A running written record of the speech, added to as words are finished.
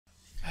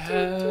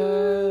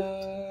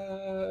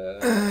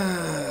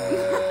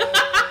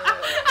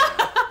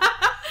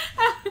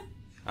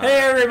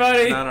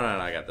everybody! No,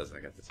 I got this.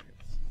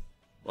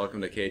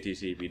 Welcome to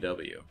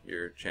KTTBW,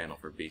 your channel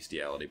for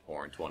bestiality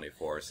porn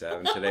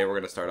 24/7. Today we're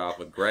going to start off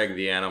with Greg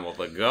the Animal,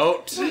 the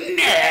goat.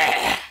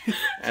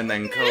 And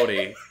then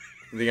Cody,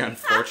 the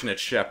unfortunate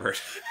shepherd.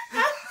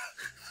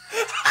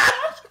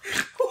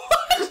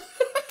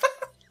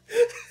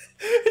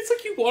 It's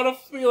like you want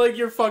to feel like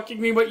you're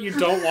fucking me, but you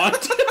don't want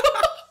to.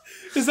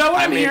 Is that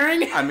what I'm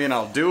hearing? I mean,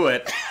 I'll do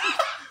it.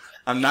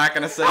 I'm not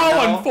gonna say How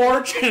no.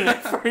 unfortunate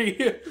for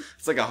you.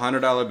 It's like a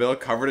 $100 bill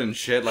covered in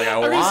shit. Like I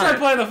I'm want gonna start it.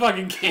 playing the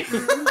fucking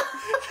game.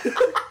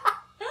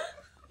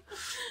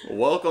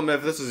 Welcome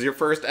if this is your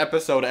first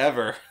episode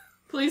ever.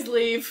 Please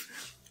leave.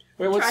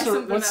 Wait, what's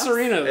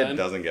Serena then? It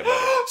doesn't get better.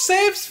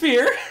 Save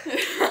Sphere.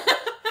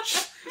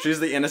 She's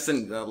the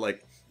innocent,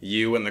 like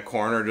you in the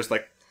corner, just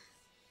like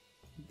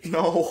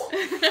no,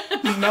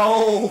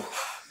 no,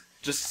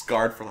 just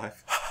scarred for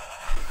life.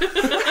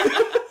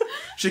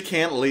 She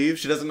can't leave.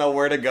 She doesn't know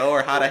where to go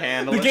or how to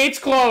handle it. The gate's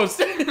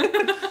closed.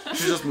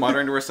 She's just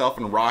muttering to herself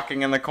and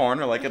rocking in the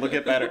corner like, it'll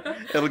get better.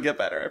 It'll get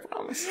better, I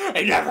promise.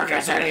 It never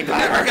gets any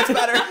better. It never gets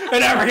better. It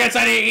never gets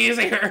any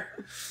easier.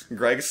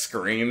 Greg's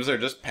screams are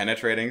just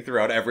penetrating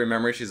throughout every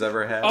memory she's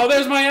ever had. Oh,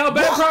 there's my L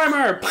bed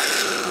primer.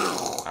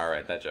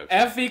 Alright, that joke.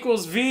 F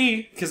equals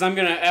V, because I'm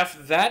gonna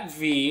F that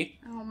V.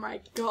 Oh my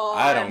god.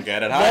 I don't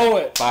get it. Blow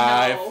it.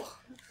 5. No.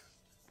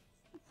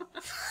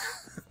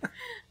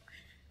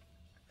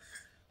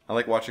 I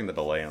like watching the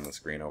delay on the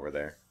screen over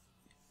there.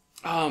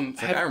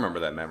 It's like, I remember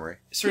that memory.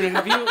 Serena,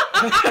 have you...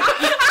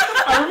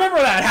 I remember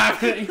that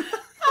happening.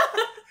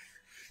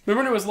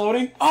 Remember when it was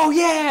loading? Oh,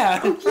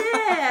 yeah!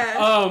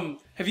 Yeah!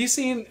 Have you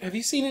seen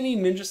any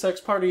Ninja Sex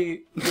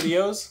Party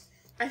videos?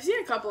 I've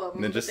seen a couple of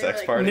them. Ninja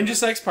Sex Party? Ninja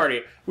Sex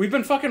Party. We've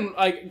been fucking,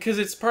 like, because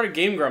it's part of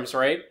Game Grumps,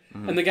 right?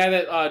 Mm-hmm. And the guy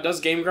that does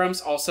Game Grumps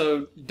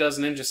also does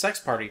Ninja Sex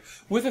Party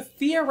with a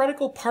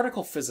theoretical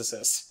particle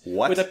physicist.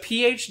 What? With a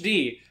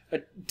PhD,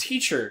 a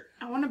teacher.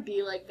 I want to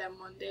be like them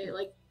one day.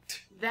 Like,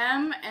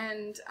 them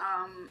and,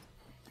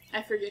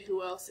 I forget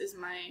who else is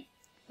my,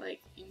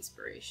 like,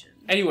 inspiration.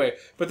 Anyway,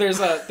 but there's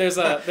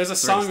a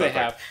song they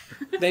have.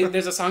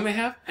 There's a song they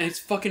have, and it's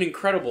fucking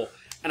incredible.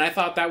 And I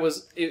thought that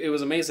was, it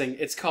was amazing.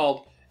 It's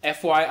called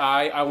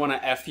FYI, I want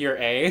to F your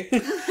A.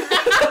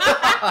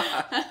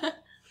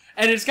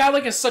 And it's got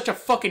like such a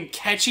fucking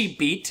catchy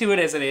beat to it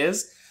as it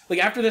is.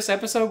 Like after this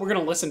episode, we're going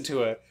to listen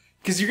to it.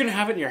 Because you're going to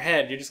have it in your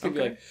head. You're just going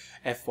to be like,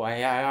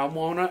 FYI, I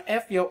want to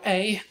F your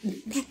A.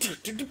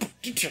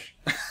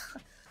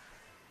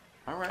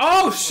 All right.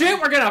 Oh shit,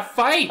 we're going to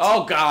fight.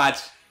 Oh god.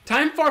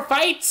 Time for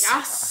fights.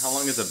 Yes! How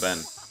long has it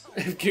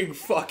been?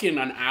 Fucking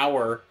an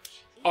hour.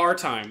 Our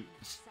time.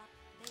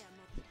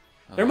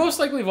 They're most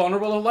likely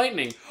vulnerable to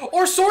lightning.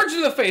 Or swords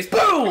to the face.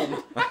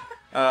 Boom!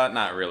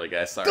 Not really,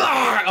 guys. Sorry.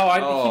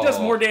 He does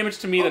more damage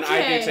to me than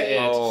I do to it.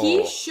 Oh.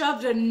 He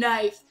shoved a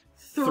knife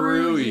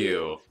through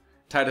you.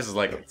 Titus is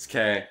like, it's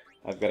okay.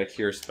 I've got a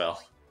cure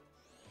spell.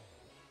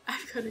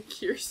 I've got a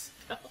cure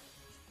spell.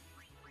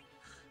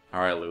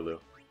 Alright, Lulu.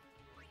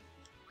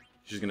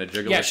 She's gonna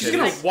jiggle Yeah, her she's titties.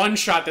 gonna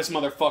one-shot this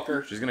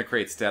motherfucker. She's gonna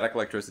create static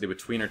electricity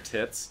between her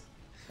tits.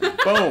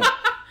 Boom!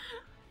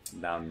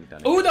 Down.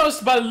 Ooh, those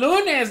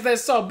balloons, they're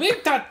so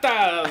big,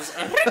 tatas!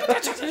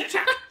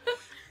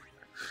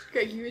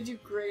 Greg, you would do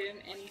great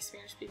in any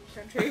Spanish-speaking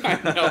country.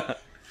 I know.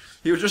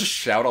 He would just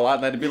shout a lot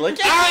and then he'd be like,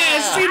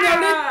 Ah,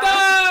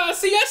 señorita!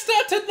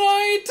 Siesta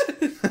tonight!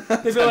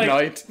 They'd be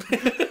like...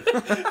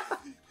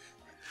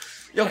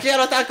 Yo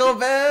quiero Taco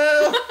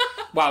Bell!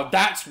 Wow,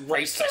 that's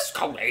racist,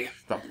 Cody.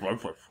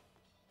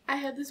 I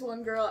had this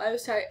one girl,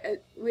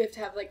 we have to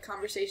have, like,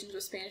 conversations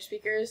with Spanish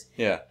speakers.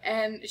 Yeah.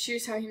 And she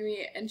was talking to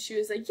me, and she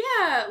was like,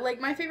 yeah, like,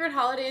 my favorite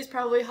holiday is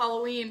probably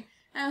Halloween.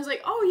 And I was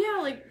like, oh,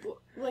 yeah,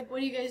 like what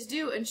do you guys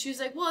do? And she was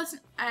like, well,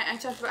 I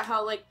talked about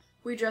how, like,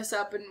 we dress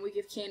up and we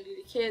give candy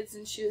to kids.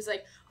 And she was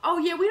like, oh,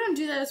 yeah, we don't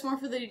do that. It's more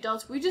for the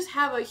adults. We just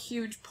have a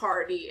huge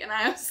party. And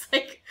I was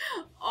like,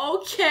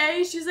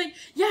 okay. She's like,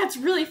 yeah, it's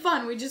really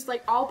fun. We just,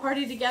 like, all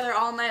party together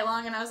all night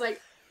long. And I was like,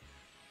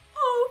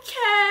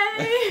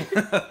 okay.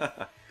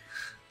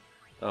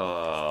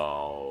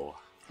 Oh.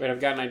 Wait, I've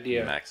got an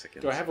idea.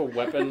 Mexicans. Do I have a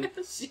weapon?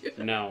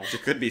 No. She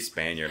could be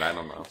Spaniard, I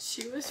don't know.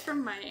 She was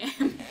from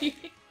Miami.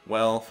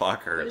 Well,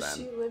 fuck her But then.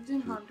 she lived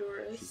in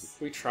Honduras.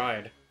 We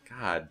tried.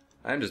 God,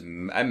 I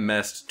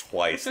missed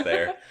twice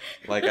there.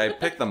 Like, I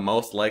picked the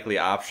most likely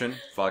option,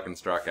 fucking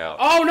struck out.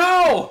 Oh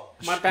no!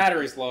 My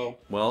battery's low.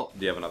 Well,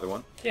 do you have another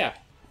one? Yeah.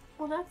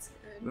 Well, that's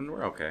good. Then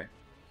we're okay.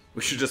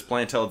 We should just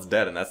play until it's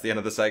dead, and that's the end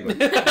of the segment.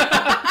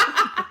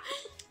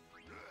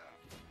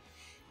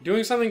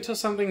 Doing something till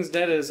something's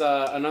dead is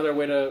another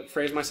way to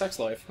phrase my sex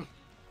life.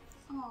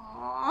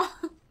 Aww.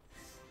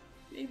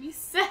 Made me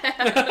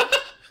sad.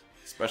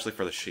 Especially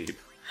for the sheep.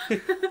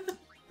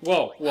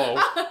 Whoa, whoa.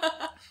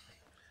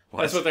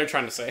 What? That's what they're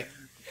trying to say.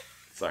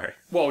 Sorry.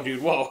 Whoa,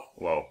 dude, whoa.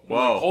 Whoa.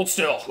 Whoa. Hold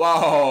still.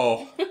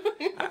 Whoa!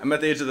 I'm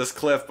at the edge of this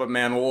cliff, but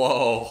man,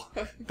 whoa.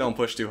 Don't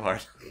push too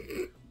hard.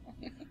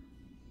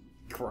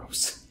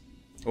 Gross.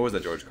 What was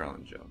that George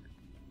Carlin joke?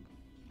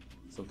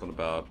 Something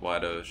about why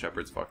do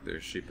shepherds fuck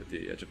their sheep at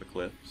the edge of a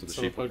cliff so the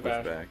sheep will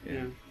push back.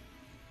 Yeah.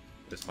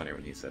 It's funnier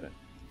when he said it.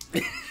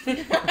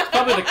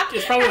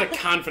 It's probably the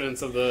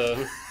confidence of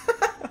the.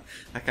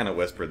 I kind of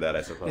whispered that,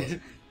 I suppose.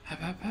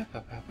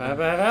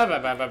 I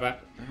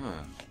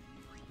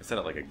said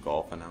it like a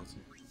golf announcer.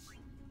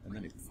 And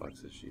then he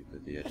fucks his sheep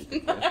at the edge of the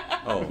cliff.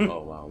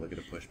 Oh wow, look at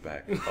the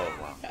pushback.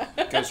 Oh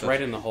wow. Goes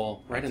right in the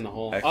hole. Right in the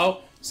hole. Excellent.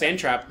 Oh, sand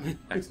trap.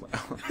 Excellent.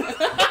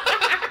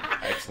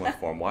 Excellent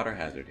form. Water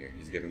hazard here.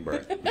 He's giving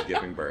birth. He's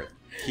giving birth.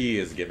 He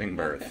is giving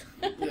birth.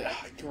 Ugh,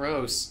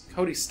 gross.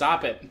 Cody,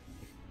 stop it.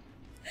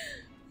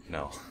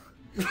 No.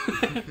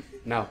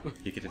 No.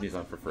 He continues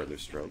on for further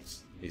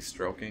strokes. He's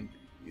stroking,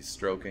 he's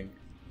stroking,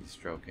 he's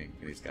stroking,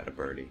 and he's got a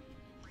birdie.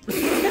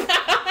 I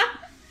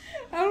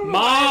don't know Mom!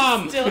 why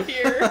I'm still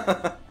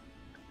here.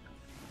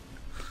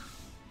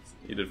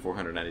 You did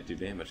 492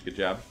 damage. Good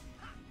job.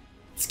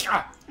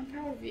 I'm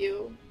proud of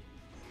you.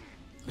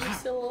 You're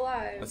still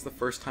alive. That's the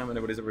first time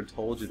anybody's ever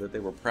told you that they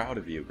were proud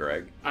of you,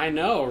 Greg. I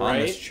know, On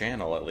this right?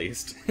 channel, at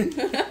least.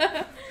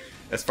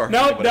 As far as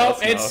Nope, anybody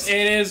else knows. it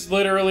is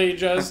literally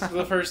just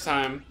the first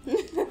time.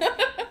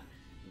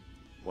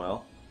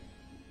 Well,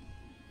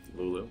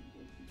 Lulu.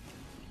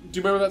 Do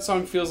you remember that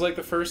song Feels Like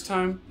the First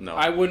Time? No.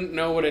 I wouldn't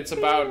know what it's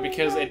about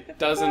because it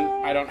doesn't.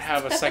 I don't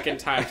have a second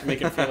time to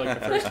make it feel like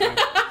the first time.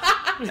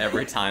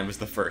 Every time is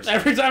the first.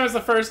 Every time it's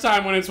the first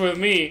time when it's with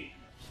me.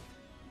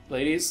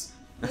 Ladies.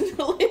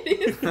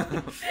 Ladies.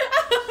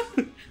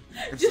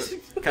 Just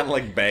Kind of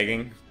like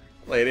begging,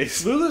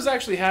 ladies. Lulu's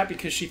actually happy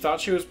because she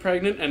thought she was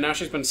pregnant and now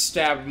she's been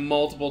stabbed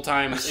multiple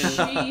times in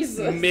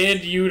Jesus.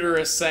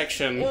 mid-uterus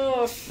section.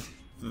 Ugh.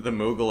 The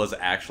Moogle is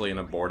actually an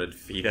aborted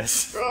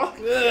fetus.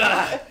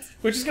 Ugh.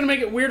 Which is going to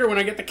make it weirder when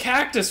I get the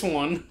cactus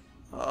one.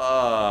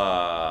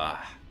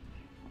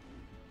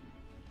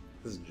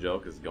 This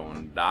joke is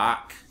going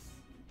dark.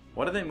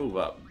 Why did they move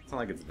up? It's not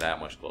like it's that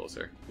much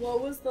closer.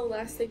 What was the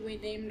last thing we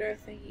named our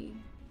thingy?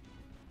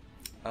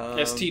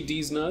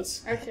 STD's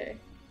nuts. Okay.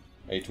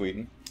 Are you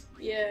tweeting?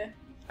 Yeah.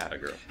 Atta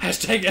girl.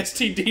 Hashtag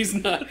STD's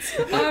nuts.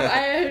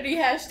 I already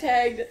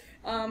hashtagged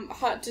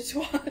hot to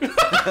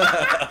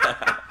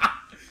twat.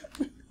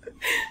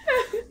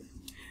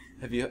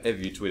 Have you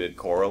tweeted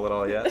Coral at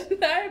all yet?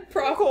 I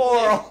probably.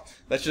 Coral!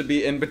 That should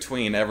be in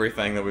between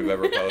everything that we've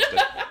ever posted.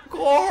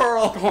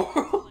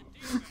 Coral!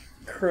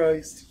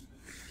 Christ.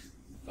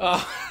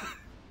 God.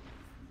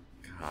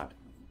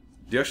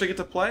 Do you actually get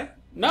to play?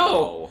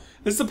 No!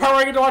 This is the part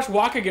where I get to watch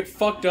Waka get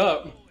fucked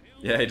up.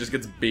 Yeah, he just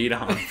gets beat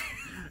on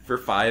for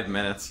 5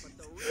 minutes.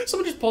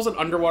 Someone just pulls an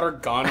underwater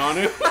gun on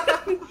him.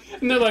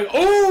 And they're like,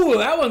 oh,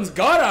 that one's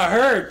gotta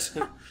hurt.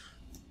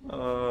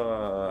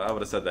 I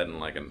would have said that in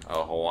like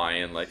a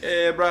Hawaiian, like,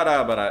 hey,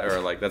 brada, or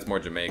like, that's more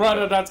Jamaican.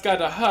 Brother, that's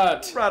gotta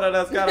hurt. Brada,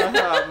 that's gotta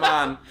hurt,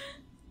 man.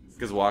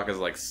 Because Waka's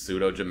like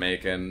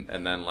pseudo-Jamaican,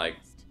 and then like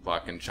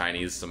fucking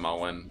Chinese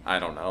Samoan. I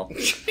don't know.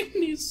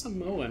 Chinese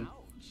Samoan.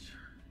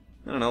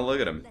 I don't know, look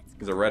at him.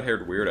 He's a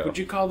red-haired weirdo. Would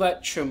you call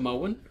that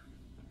Chamoan?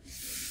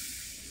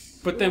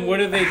 But then what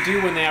do they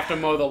do when they have to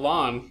mow the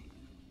lawn?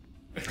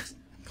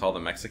 Call the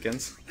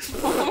Mexicans?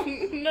 Oh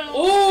no.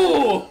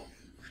 Ooh!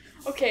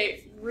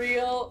 Okay,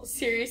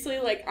 seriously,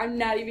 like, I'm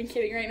not even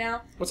kidding right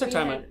now. What's our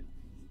time at?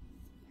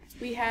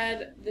 We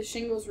had the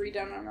shingles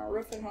redone on our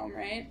roof at home,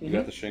 right? You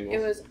got the shingles? It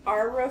was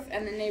our roof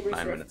and the neighbor's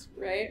 9 roof, minutes.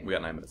 right? We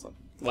got 9 minutes left.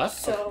 Left?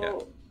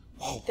 So,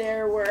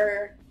 there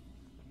were,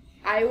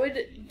 I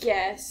would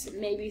guess,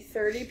 maybe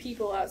 30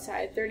 people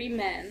outside, 30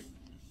 men,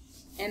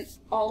 and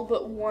all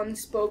but one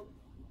spoke,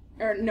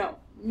 or no,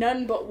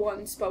 none but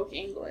one spoke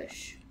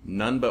English.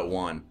 None but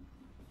one.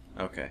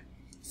 Okay.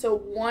 So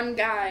one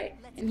guy,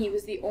 and he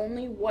was the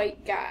only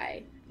white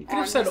guy. You could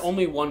have said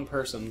only one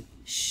person.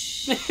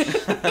 Shh.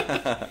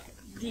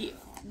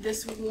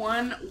 This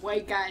one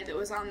white guy that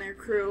was on their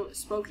crew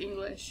spoke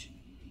English.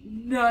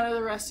 None of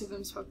the rest of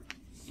them spoke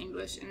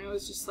English, and it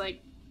was just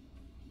like,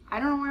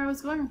 I don't know where I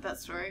was going with that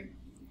story.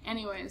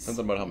 Anyways.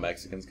 Something about how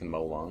Mexicans can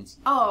mow lawns.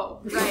 Oh,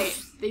 right.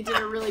 They did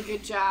a really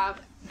good job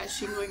at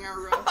shingling our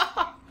roof.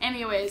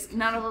 Anyways,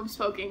 none of them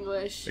spoke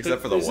English.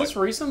 Except for the Is white. this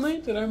recently?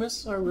 Did I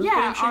miss our roof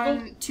Yeah, getting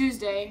shingled? on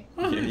Tuesday.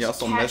 You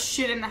also Cat missed.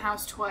 shit in the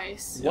house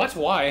twice. What?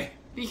 Why?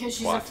 Because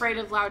she's What? afraid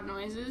of loud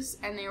noises,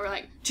 and they were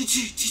like, She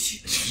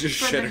just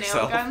for shit the nail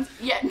herself. guns.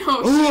 Yeah,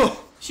 no, Ugh.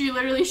 she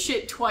literally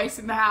shit twice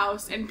in the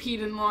house and peed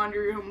in the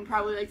laundry room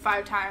probably like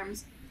 5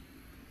 times.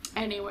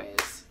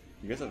 Anyways,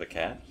 You guys have a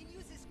cat?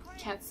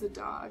 Cat's the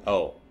dog.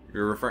 Oh,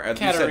 you're referring.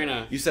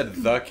 Katarina. You said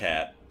the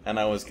cat, and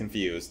I was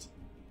confused.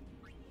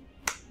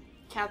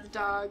 Cat the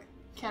dog.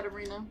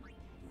 Katarina.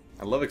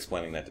 I love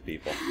explaining that to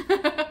people.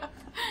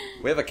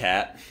 We have a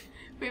cat.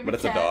 We have But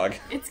it's a cat. dog.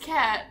 It's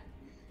Cat.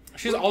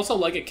 She's also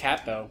like a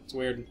cat, though. It's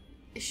weird.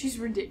 She's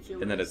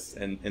ridiculous.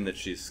 In that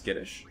she's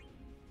skittish.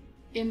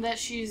 In that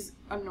she's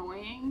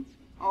annoying,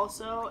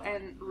 also,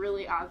 and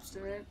really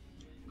obstinate.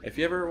 If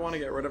you ever want to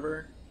get rid of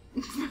her,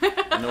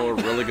 I know a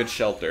really good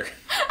shelter.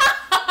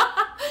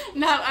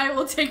 Not I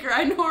will take her.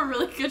 I know a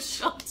really good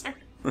shelter.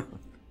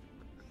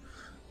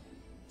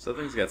 So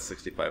thing's got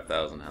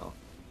 65,000 health.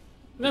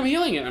 I'm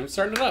healing it. I'm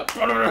starting it up.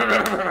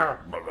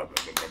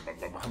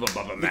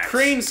 The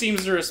crane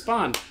seems to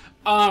respond.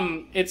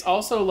 It's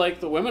also like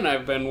the women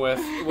I've been with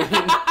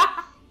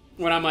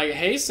when I'm like,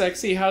 "Hey,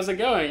 sexy, how's it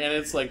going?" And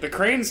it's like the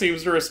crane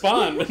seems to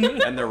respond,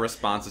 And their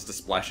response is to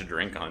splash a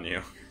drink on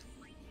you.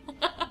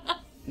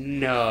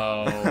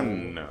 No.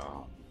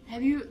 No.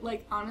 Have you,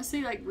 like,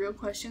 honestly, like, real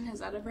question, has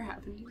that ever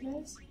happened to you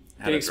guys?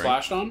 Getting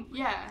splashed on?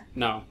 Yeah.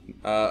 No.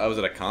 I was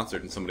at a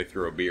concert and somebody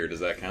threw a beer. Does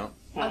that count?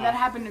 Oh, that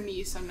happened to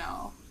me, so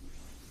no.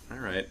 All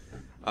right.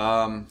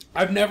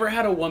 I've never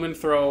had a woman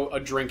throw a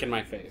drink in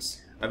my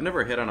face. I've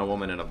never hit on a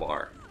woman in a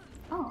bar.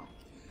 Oh.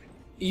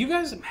 You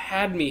guys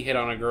had me hit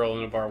on a girl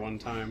in a bar one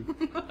time.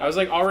 I was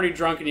like already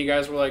drunk and you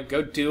guys were like,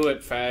 "Go do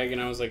it, fag."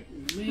 And I was like,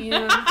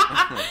 "Man."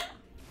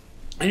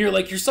 And you're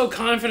like, "You're so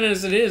confident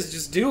as it is,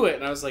 just do it."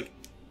 And I was like,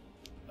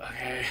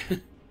 "Okay."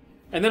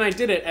 And then I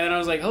did it, and then I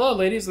was like, "Hello,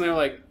 ladies," and they were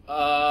like,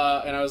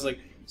 and I was like,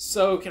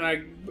 "So can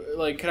I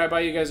buy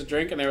you guys a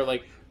drink?" And they were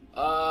like,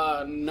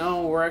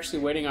 "No, we're actually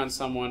waiting on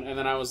someone." And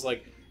then I was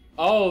like,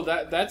 "Oh,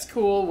 that's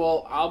cool.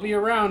 Well, I'll be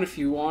around if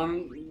you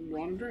want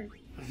a drink."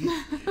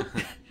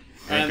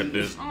 Drink of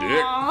this dick.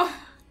 Aww.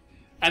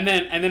 And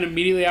then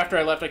immediately after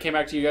I left, I came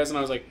back to you guys and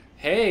I was like,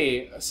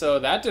 "Hey, so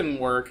that didn't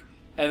work."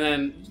 And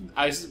then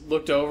I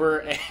looked over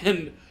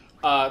and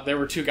there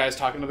were two guys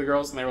talking to the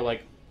girls and they were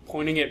like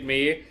pointing at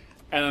me.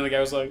 And then the guy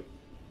was like,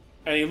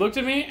 and he looked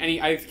at me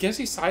and I guess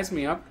he sized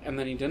me up and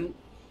then he didn't.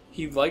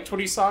 He liked what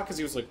he saw because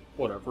he was like,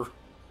 "Whatever."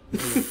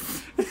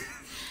 It's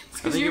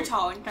because you're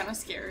tall and kind of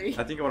scary.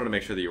 I think I wanted to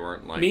make sure that you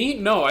weren't like... Me?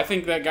 No, I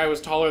think that guy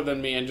was taller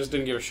than me and just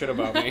didn't give a shit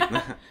about me.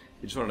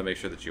 You just wanted to make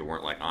sure that you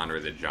weren't like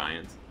Andre the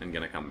Giant and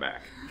gonna come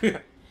back.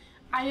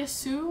 I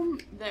assume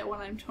that when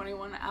I'm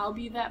 21, I'll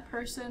be that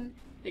person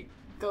that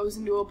goes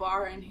into a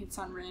bar and hits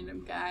on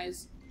random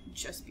guys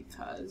just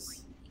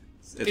because.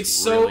 It's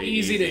so really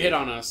easy to hit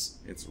on us.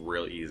 It's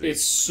real easy.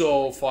 It's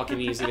so fucking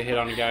easy to hit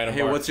on a guy at a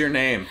Hey, bar. what's your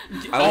name?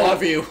 I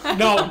love you.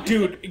 No,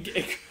 dude,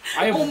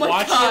 I have Oh my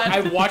watched God. it.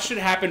 I've watched it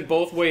happen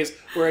both ways.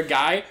 Where a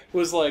guy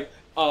was like,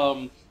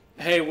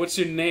 "Hey, what's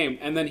your name?"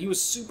 And then he was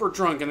super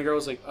drunk, and the girl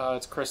was like,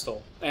 "It's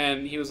Crystal."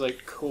 And he was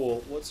like,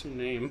 "Cool, what's your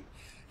name?"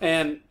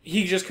 And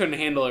he just couldn't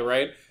handle it,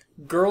 right?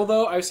 Girl,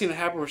 though, I've seen it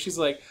happen where she's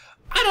like,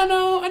 "I don't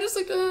know, I just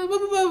like blah blah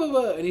blah blah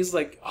blah," and he's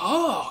like,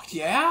 "Oh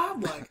yeah,"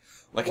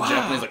 Like wow. a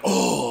Japanese, like,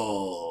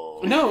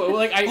 oh. No,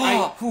 like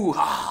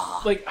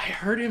hoo-ha. like I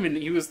heard him and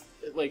he was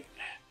like,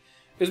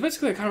 it was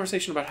basically a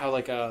conversation about how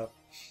like oh,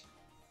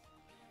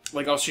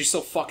 she's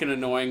so fucking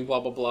annoying, blah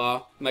blah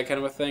blah, and that kind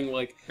of a thing.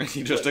 Like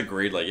He just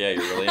agreed, like, yeah,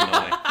 you're really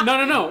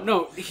annoying.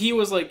 no. He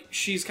was like,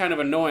 she's kind of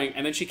annoying,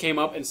 and then she came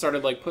up and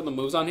started like putting the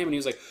moves on him, and he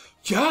was like,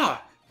 "Yeah,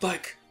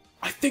 like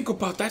I think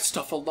about that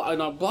stuff a lot,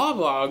 and blah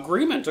blah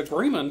agreement,"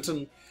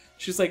 and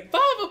she's like blah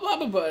blah blah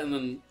blah blah, and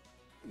then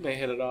they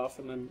hit it off,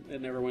 and then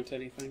it never went to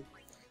anything.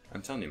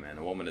 I'm telling you, man,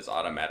 a woman is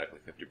automatically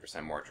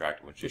 50% more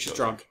attractive when She's shows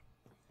drunk.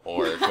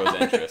 Or shows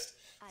interest.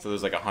 So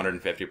there's like a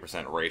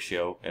 150%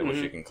 ratio at which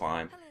you can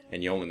climb,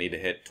 and you only need to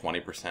hit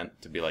 20%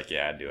 to be like,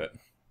 yeah, I'd do it.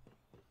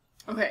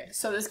 Okay,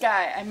 so this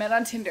guy I met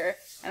on Tinder,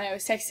 and I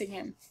was texting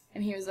him,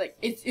 and he was like,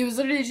 it was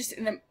literally just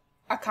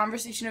a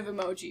conversation of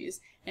emojis,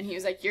 and he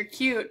was like, "You're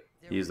cute."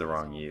 He used the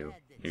wrong you.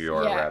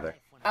 Your, Yeah. rather.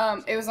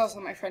 It was also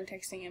my friend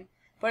texting him,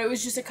 but it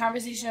was just a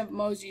conversation of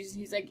emojis, and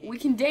he's like, "We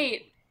can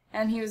date,"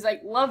 and he was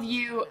like, "Love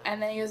you,"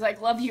 and then he was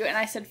like, "Love you," and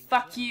I said,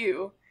 "Fuck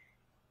you,"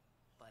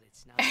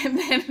 and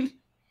then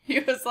he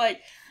was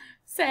like,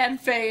 sad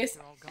face,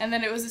 and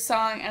then it was a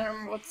song, I don't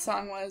remember what the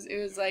song was, it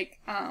was like,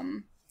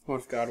 What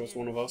if God was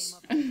one of us?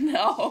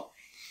 no.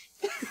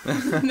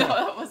 No,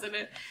 that wasn't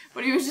it.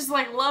 But he was just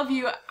like, "Love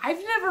you."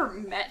 I've never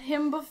met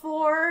him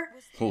before,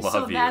 Love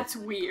so you. that's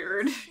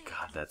weird.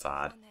 God, that's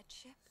odd.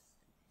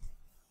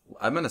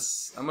 I'm in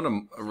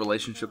a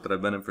relationship that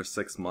I've been in for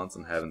 6 months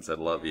and haven't said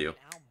love you.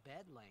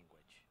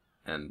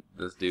 And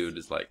this dude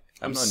is like,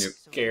 I'm known you.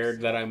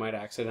 scared that I might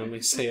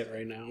accidentally say it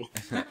right now.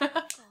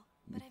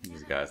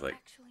 These guys like,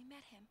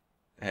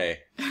 hey,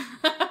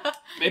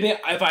 Maybe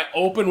if I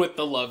open with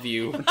the "love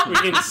you," we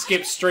can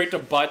skip straight to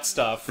butt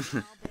stuff.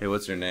 hey,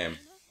 what's your name?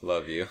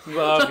 Love you.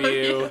 Love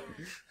you.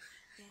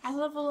 I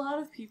love a lot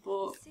of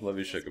people. Love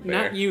you, Sugar Bear.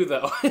 Not you,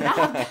 though.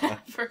 Not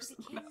that person.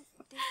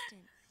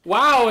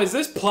 Wow, is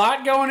this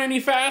plot going any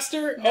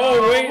faster?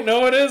 Oh, wait,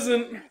 no it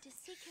isn't.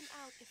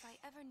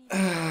 Can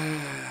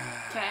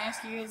I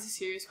ask you guys a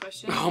serious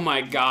question? Oh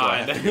my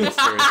god. Serious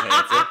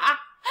answer.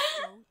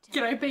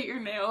 Can I paint your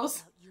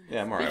nails?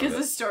 Yeah, I'm alright Because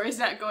with the it. story's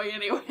not going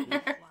anywhere.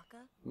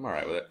 I'm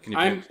alright with it. Can you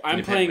I'm paint, can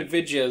you playing paint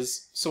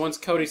Vidjas, so once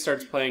Cody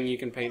starts playing, you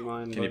can paint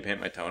mine. my, Can you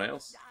paint my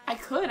toenails? I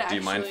could, actually. Do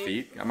you mind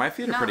feet? My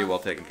feet are pretty well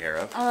taken care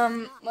of.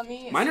 Let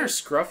me... Mine are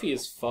scruffy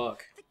as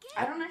fuck.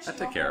 I don't actually I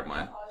take know care how of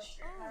mine. polished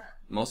your hair.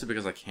 Mostly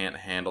because I can't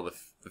handle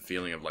the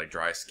feeling of like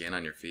dry skin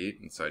on your feet,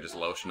 and so I just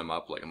lotion them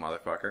up like a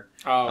motherfucker.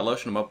 Oh. I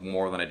lotion them up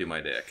more than I do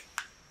my dick.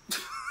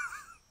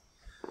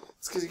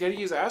 It's because you gotta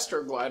use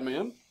Astroglide,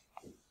 man.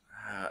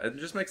 It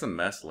just makes a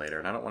mess later,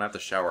 and I don't want to have to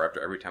shower after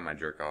every time I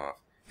jerk off.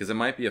 Because it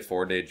might be a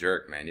 4-day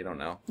jerk, man. You don't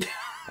know.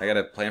 I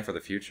gotta plan for the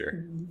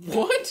future.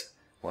 What?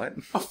 What?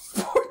 A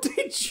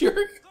 4-day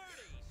jerk?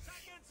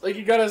 Like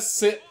you gotta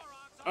sit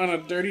on a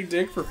dirty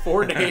dick for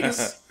 4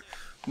 days?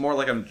 More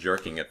like I'm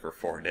jerking it for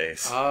 4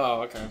 days.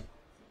 Oh, okay.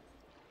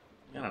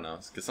 I don't know,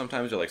 because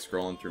sometimes you're like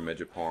scrolling through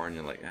midget porn, and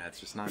you're like, it's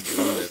just not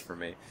doing it for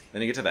me.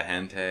 Then you get to the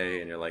hentai,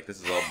 and you're like,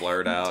 this is all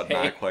blurred out,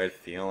 not quite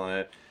feeling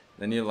it.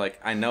 Then you're like,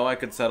 I know I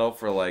could settle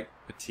for like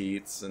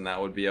petites, and that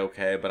would be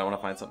okay, but I want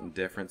to find something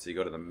different. So you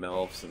go to the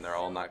MILFs, and they're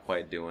all not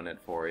quite doing it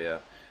for you.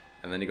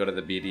 And then you go to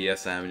the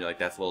BDSM, and you're like,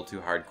 that's a little too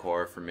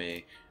hardcore for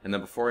me. And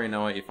then before you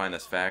know it, you find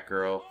this fat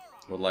girl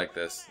with like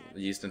this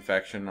yeast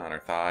infection on her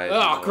thighs.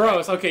 Oh,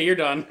 gross. Like, okay, you're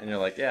done. And you're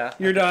like, yeah,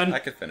 you're done. I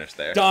could finish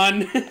there.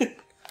 Done.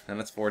 And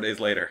it's 4 days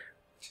later.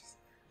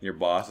 Your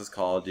boss has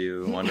called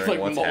you, wondering like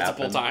what's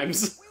multiple happened.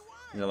 times.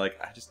 And you're like,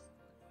 I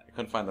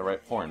couldn't find the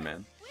right porn,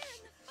 man.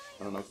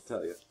 I don't know what to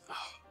tell you.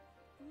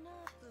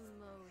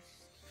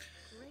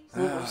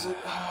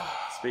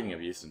 Speaking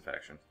of yeast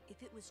infection.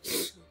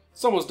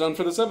 It's almost done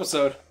for this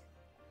episode.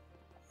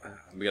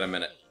 We got a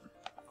minute.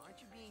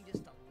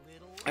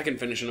 I can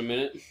finish in a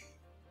minute.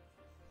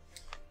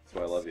 That's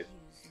why I love you.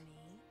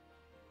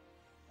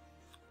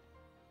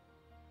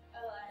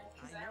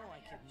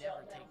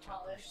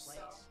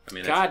 I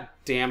mean, God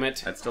damn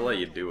it. I'd still let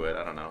you do it.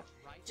 I don't know.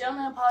 Gel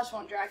nail polish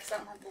won't dry because I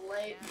don't have the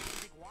light.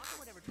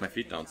 My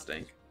feet don't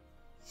stink.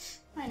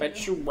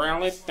 Bet you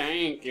really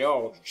think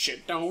your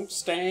shit don't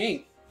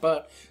stink.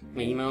 But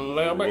lean a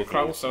little bit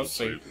closer,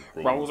 see.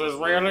 Roses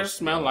really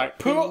smell like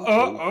poo.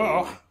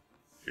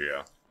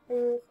 Yeah.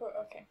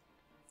 Okay.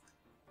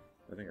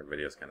 I think our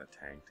video's kind of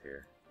tanked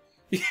here.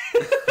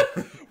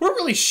 We're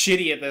really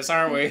shitty at this,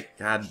 aren't we?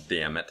 God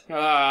damn it.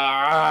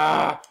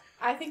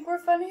 I think we're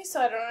funny, so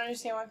I don't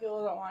understand why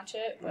people don't watch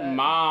it. But...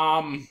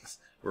 Mom.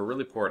 We're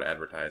really poor at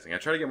advertising. I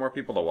try to get more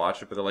people to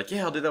watch it, but they're like,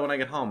 yeah, I'll do that when I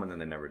get home, and then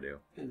they never do.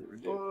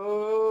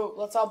 Boo.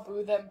 Let's all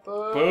boo them.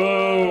 Boo.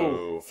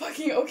 Boo.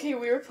 Fucking, okay,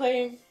 we were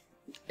playing,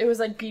 it was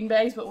like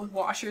beanbags, but with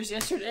washers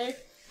yesterday.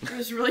 It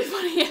was really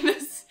funny, and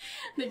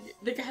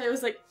the guy that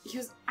was like,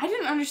 I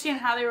didn't understand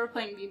how they were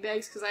playing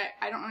beanbags, because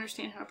I don't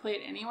understand how to play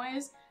it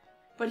anyways,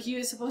 but he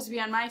was supposed to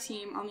be on my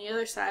team on the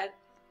other side.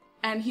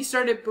 And he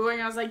started booing.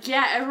 I was like,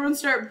 yeah, everyone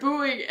start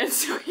booing. And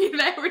so he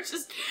and I were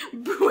just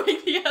booing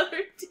the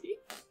other team.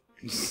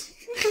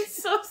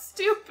 It's so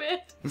stupid.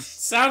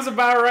 Sounds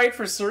about right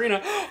for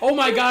Serena. Oh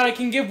my god, I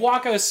can give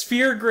Waka a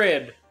sphere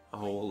grid.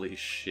 Holy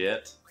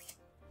shit.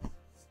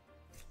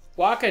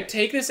 Waka,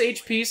 take this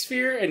HP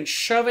sphere and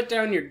shove it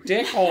down your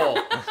dick hole.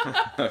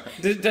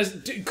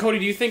 Cody,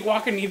 do you think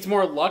Waka needs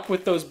more luck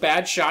with those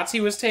bad shots he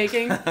was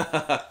taking?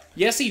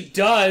 Yes, he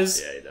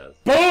does. Yeah, he does.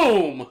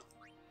 Boom!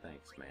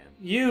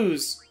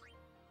 Use.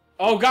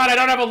 Oh god, I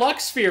don't have a luck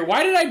sphere.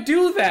 Why did I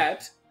do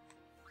that?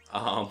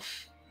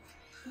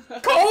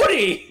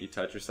 Cody! You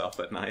touch yourself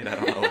at night? I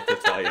don't know what to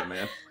tell you,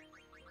 man.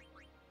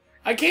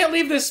 I can't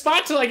leave this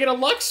spot till I get a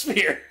luck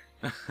sphere.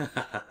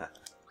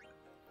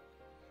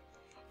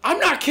 I'm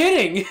not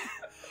kidding.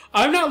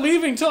 I'm not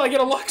leaving till I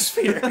get a luck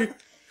sphere.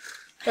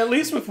 At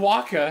least with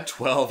Waka.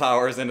 12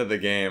 hours into the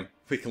game.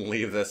 We can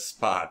leave this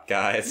spot,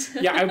 guys.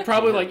 Yeah, I would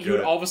probably like, he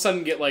would all of a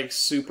sudden get like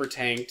super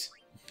tanked.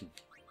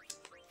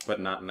 But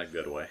not in a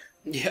good way.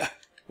 Yeah.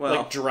 Well,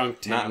 like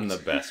drunk tanked. Not in the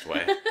best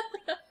way.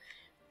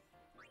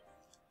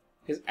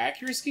 His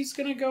accuracy's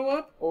gonna go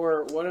up?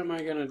 Or what am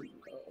I gonna...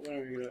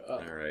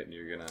 up? Alright,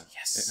 you're gonna...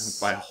 Yes.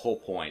 By a whole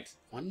point.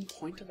 1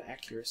 point of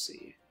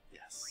accuracy.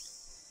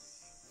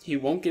 Yes. You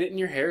won't get it in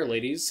your hair,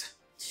 ladies.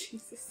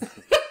 Jesus.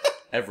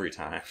 Every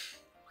time.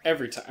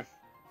 Every time.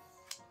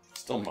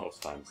 Still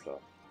most times,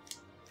 though.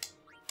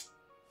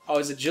 Oh,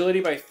 his agility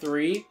by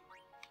 3?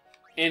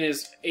 And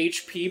his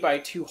HP by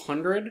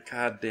 200?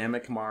 God damn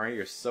it, Kamari,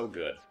 you're so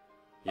good.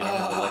 You don't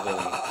have the level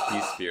of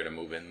key sphere to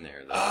move in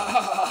there,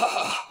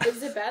 though.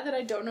 Is it bad that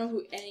I don't know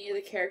who any of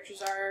the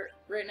characters are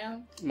right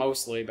now?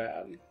 Mostly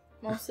bad.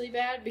 Mostly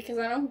bad? Because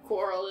I know who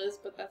Coral is,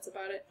 but that's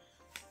about it.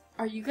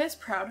 Are you guys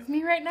proud of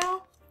me right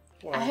now?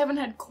 Well, I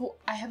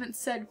haven't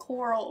said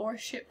Coral or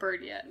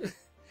Shitbird yet.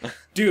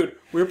 Dude,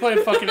 we were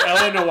playing fucking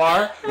L.A.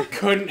 Noire.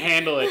 Couldn't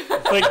handle it.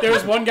 Like, there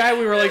was one guy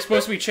we were like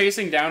supposed to be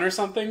chasing down or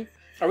something.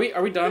 Are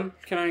we done?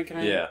 Can I?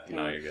 Yeah,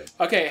 no, you're good.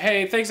 Okay,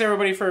 hey, thanks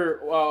everybody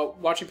for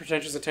watching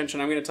Pretentious Attention.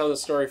 I'm going to tell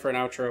this story for an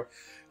outro.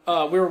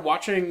 We were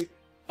watching,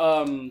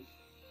 yeah,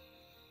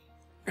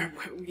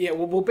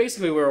 well,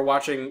 basically we were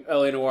watching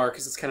L.A. Noire,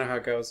 because it's kind of how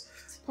it goes.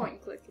 It's point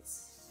and click.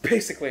 It's...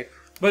 Basically.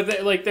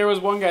 But, like, there was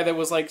one guy that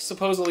was, like,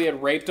 supposedly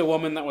had raped a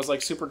woman that was,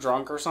 like, super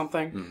drunk or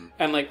something.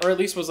 And, like, or at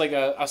least was, like,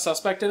 a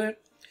suspect in it.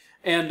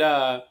 And,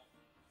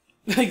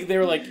 like, they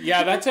were like,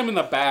 yeah, that's him in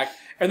the back.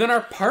 And then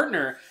our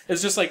partner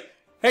is just like,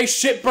 hey,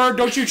 shitbird,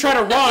 don't you try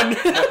to run!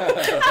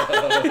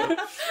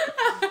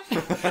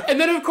 And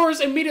then, of course,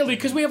 immediately,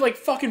 because we have like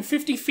fucking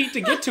 50 feet to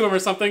get to him or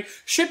something,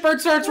 shitbird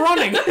starts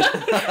running. What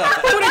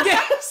a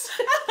guess!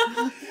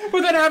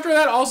 But then after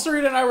that, all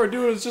Serena and I were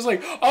doing was just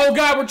like, oh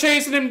god, we're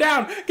chasing him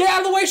down! Get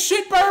out of the way,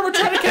 shitbird! We're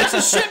trying to catch the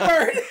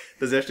shitbird!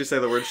 Does he actually say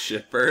the word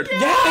shitbird?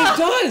 Yeah,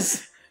 he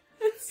does!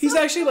 He's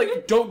actually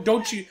like,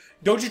 don't you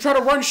try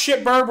to run,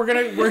 shitbird.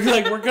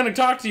 We're gonna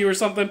talk to you or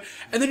something.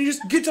 And then he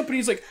just gets up and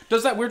he's like,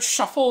 does that weird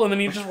shuffle, and then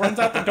he just runs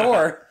out the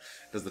door.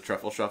 Does the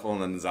truffle shuffle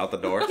and then is out the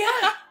door?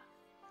 Yeah.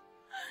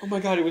 Oh my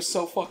god, it was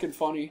so fucking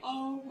funny.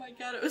 Oh my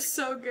god, it was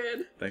so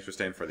good. Thanks for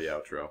staying for the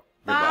outro.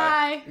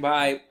 Goodbye. Bye.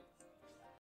 Bye.